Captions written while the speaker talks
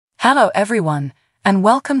Hello everyone, and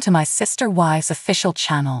welcome to my Sister Wives official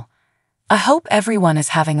channel. I hope everyone is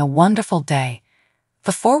having a wonderful day.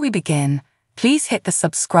 Before we begin, please hit the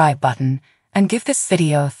subscribe button and give this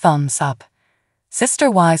video a thumbs up.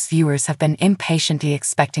 Sister Wives viewers have been impatiently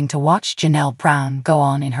expecting to watch Janelle Brown go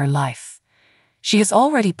on in her life. She has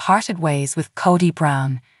already parted ways with Kody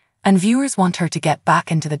Brown, and viewers want her to get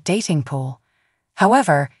back into the dating pool.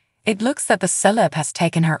 However, it looks that the celeb has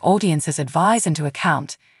taken her audience's advice into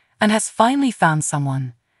account and has finally found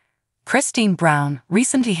someone. Christine Brown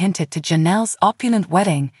recently hinted to Janelle's opulent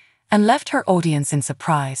wedding and left her audience in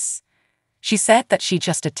surprise. She said that she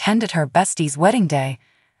just attended her bestie's wedding day,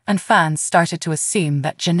 and fans started to assume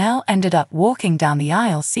that Janelle ended up walking down the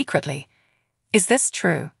aisle secretly. Is this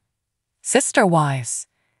true? Sister Wives.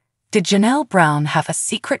 Did Janelle Brown have a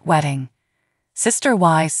secret wedding? Sister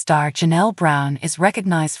Wives star Janelle Brown is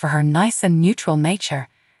recognized for her nice and neutral nature.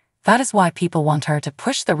 That is why people want her to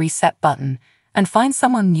push the reset button and find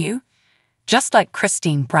someone new, just like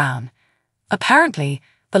Christine Brown. Apparently,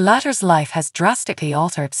 the latter's life has drastically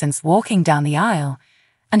altered since walking down the aisle,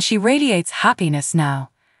 and she radiates happiness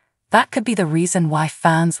now. That could be the reason why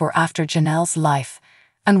fans were after Janelle's life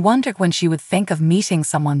and wondered when she would think of meeting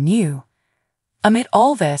someone new. Amid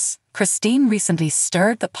all this, Christine recently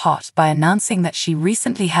stirred the pot by announcing that she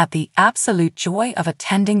recently had the absolute joy of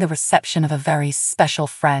attending the reception of a very special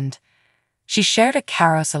friend. She shared a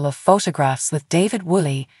carousel of photographs with David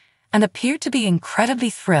Woolley and appeared to be incredibly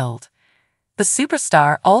thrilled. The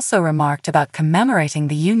superstar also remarked about commemorating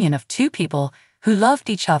the union of two people who loved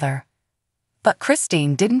each other. But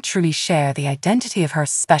Christine didn't truly share the identity of her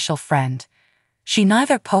special friend. She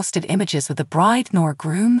neither posted images with the bride nor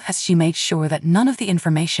groom, as she made sure that none of the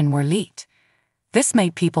information were leaked. This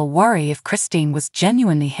made people worry if Christine was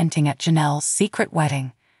genuinely hinting at Janelle's secret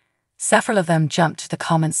wedding. Several of them jumped to the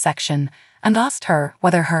comments section and asked her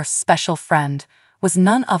whether her special friend was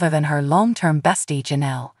none other than her long-term bestie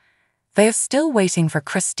Janelle. They are still waiting for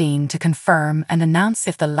Christine to confirm and announce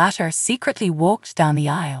if the latter secretly walked down the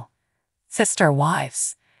aisle. Sister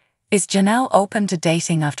Wives. Is Janelle open to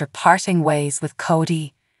dating after parting ways with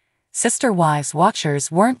Kody? Sister Wives watchers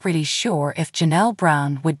weren't really sure if Janelle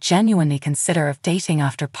Brown would genuinely consider of dating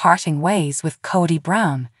after parting ways with Kody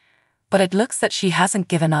Brown, but it looks that she hasn't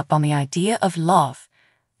given up on the idea of love.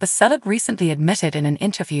 The celeb recently admitted in an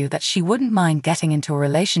interview that she wouldn't mind getting into a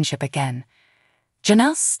relationship again.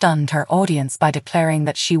 Janelle stunned her audience by declaring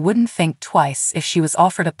that she wouldn't think twice if she was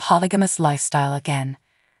offered a polygamous lifestyle again.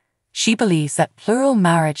 She believes that plural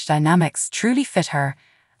marriage dynamics truly fit her,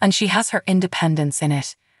 and she has her independence in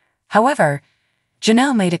it. However,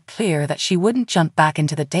 Janelle made it clear that she wouldn't jump back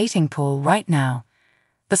into the dating pool right now.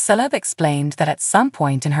 The celeb explained that at some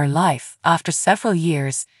point in her life, after several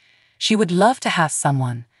years, she would love to have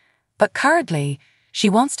someone, but currently, she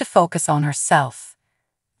wants to focus on herself.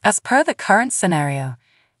 As per the current scenario,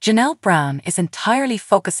 Janelle Brown is entirely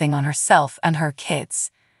focusing on herself and her kids.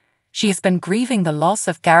 She has been grieving the loss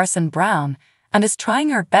of Garrison Brown and is trying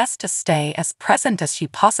her best to stay as present as she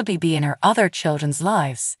possibly be in her other children's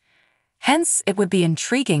lives. Hence, it would be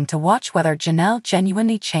intriguing to watch whether Janelle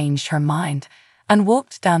genuinely changed her mind and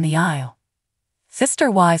walked down the aisle. Sister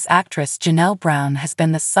Wives actress Janelle Brown has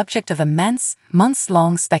been the subject of immense,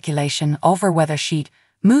 months-long speculation over whether she'd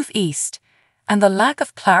move east, and the lack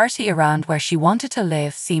of clarity around where she wanted to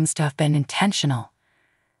live seems to have been intentional.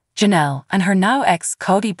 Janelle and her now ex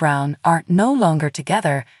Kody Brown are no longer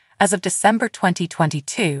together as of December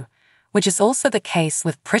 2022, which is also the case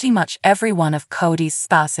with pretty much every one of Kody's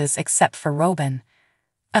spouses except for Robyn.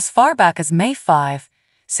 As far back as May 5,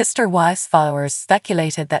 Sister Wives followers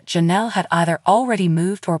speculated that Janelle had either already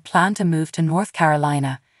moved or planned to move to North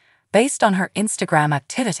Carolina, based on her Instagram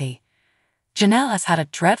activity. Janelle has had a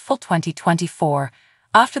dreadful 2024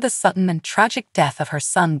 after the sudden and tragic death of her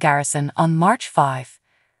son Garrison on March 5.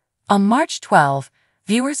 On March 12,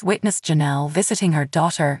 viewers witnessed Janelle visiting her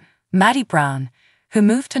daughter, Maddie Brown, who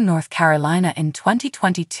moved to North Carolina in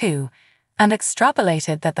 2022, and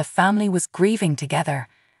extrapolated that the family was grieving together,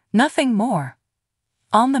 nothing more.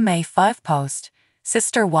 On the May 5 post,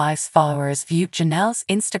 Sister Wives followers viewed Janelle's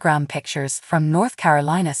Instagram pictures from North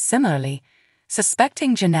Carolina similarly,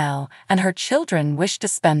 suspecting Janelle and her children wished to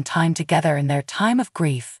spend time together in their time of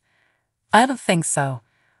grief. I don't think so.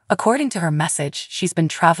 According to her message, she's been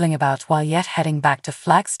traveling about while yet heading back to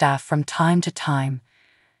Flagstaff from time to time.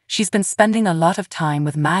 She's been spending a lot of time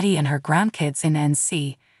with Maddie and her grandkids in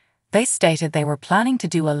NC. They stated they were planning to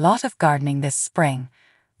do a lot of gardening this spring,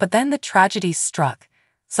 but then the tragedy struck,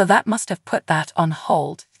 so that must have put that on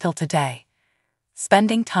hold till today.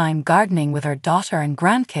 Spending time gardening with her daughter and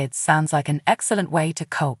grandkids sounds like an excellent way to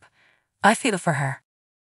cope. I feel for her.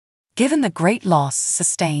 given the great loss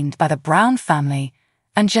sustained by the Brown family,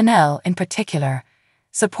 and Janelle in particular,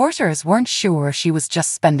 supporters weren't sure she was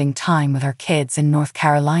just spending time with her kids in North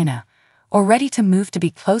Carolina, or ready to move to be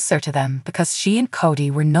closer to them because she and Cody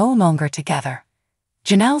were no longer together.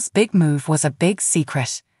 Janelle's big move was a big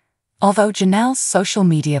secret, although Janelle's social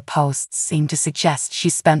media posts seemed to suggest she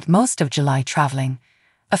spent most of July traveling.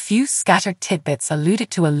 A few scattered tidbits alluded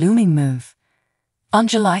to a looming move. On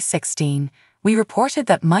July 16, we reported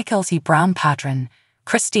that Mykelti Brown patron,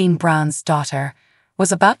 Christine Brown's daughter,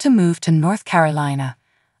 was about to move to North Carolina,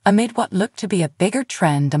 amid what looked to be a bigger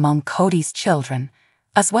trend among Cody's children,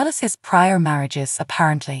 as well as his prior marriages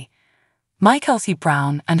apparently. Mykelti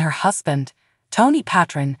Brown and her husband, Tony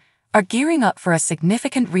Patron, are gearing up for a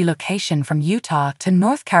significant relocation from Utah to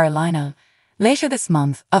North Carolina later this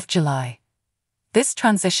month of July. This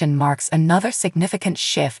transition marks another significant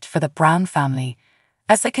shift for the Brown family,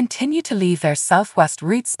 as they continue to leave their Southwest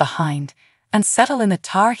roots behind and settle in the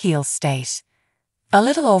Tar Heel state. A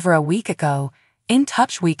little over a week ago, In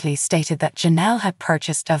Touch Weekly stated that Janelle had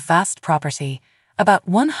purchased a vast property, about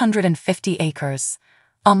 150 acres.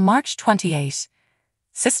 On March 28,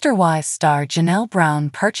 Sister Wives star Janelle Brown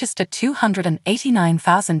purchased a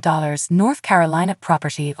 $289,000 North Carolina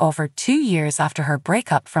property over 2 years after her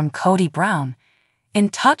breakup from Cody Brown. In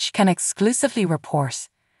Touch can exclusively report.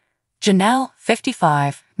 Janelle,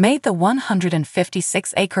 55, made the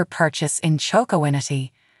 156-acre purchase in Chocowinity,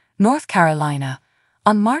 North Carolina,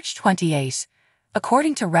 on March 28,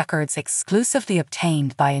 according to records exclusively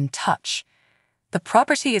obtained by In Touch. The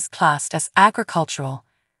property is classed as agricultural.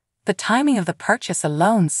 The timing of the purchase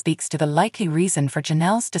alone speaks to the likely reason for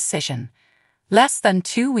Janelle's decision. Less than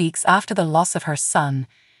 2 weeks after the loss of her son,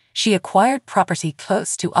 she acquired property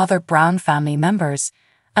close to other Brown family members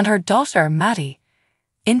and her daughter Maddie.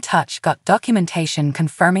 In Touch got documentation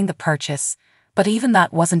confirming the purchase, but even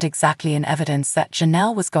that wasn't exactly an evidence that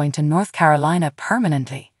Janelle was going to North Carolina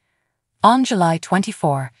permanently. On July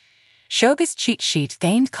 24, Showbiz Cheat Sheet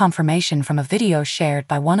gained confirmation from a video shared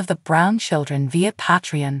by one of the Brown children via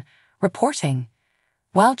Patreon, reporting,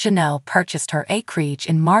 while Janelle purchased her acreage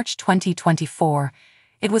in March 2024,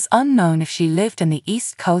 it was unknown if she lived in the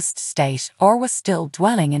East Coast state or was still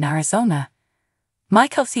dwelling in Arizona.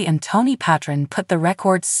 Mykelti and Tony Patron put the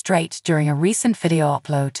record straight during a recent video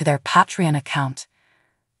upload to their Patreon account.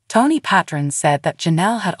 Tony Patron said that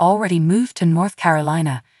Janelle had already moved to North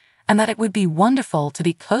Carolina, and that it would be wonderful to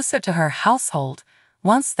be closer to her household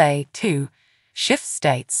once they, too, shift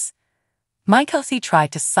states. Mykelti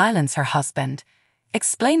tried to silence her husband,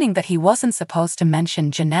 explaining that he wasn't supposed to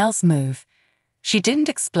mention Janelle's move. She didn't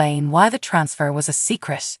explain why the transfer was a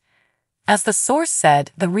secret. As the source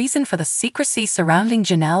said, the reason for the secrecy surrounding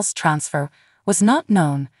Janelle's transfer was not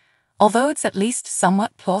known, although it's at least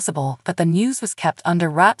somewhat plausible that the news was kept under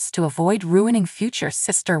wraps to avoid ruining future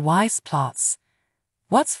Sister Wives plots.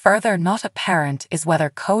 What's further not apparent is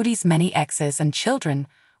whether Cody's many exes and children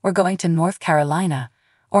were going to North Carolina,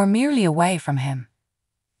 or merely away from him.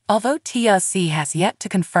 Although TLC has yet to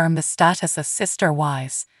confirm the status of Sister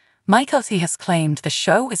Wives, Mykelti has claimed the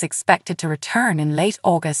show is expected to return in late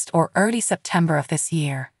August or early September of this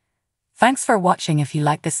year. Thanks for watching. If you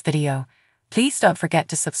like this video, please don't forget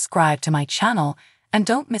to subscribe to my channel and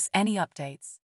don't miss any updates.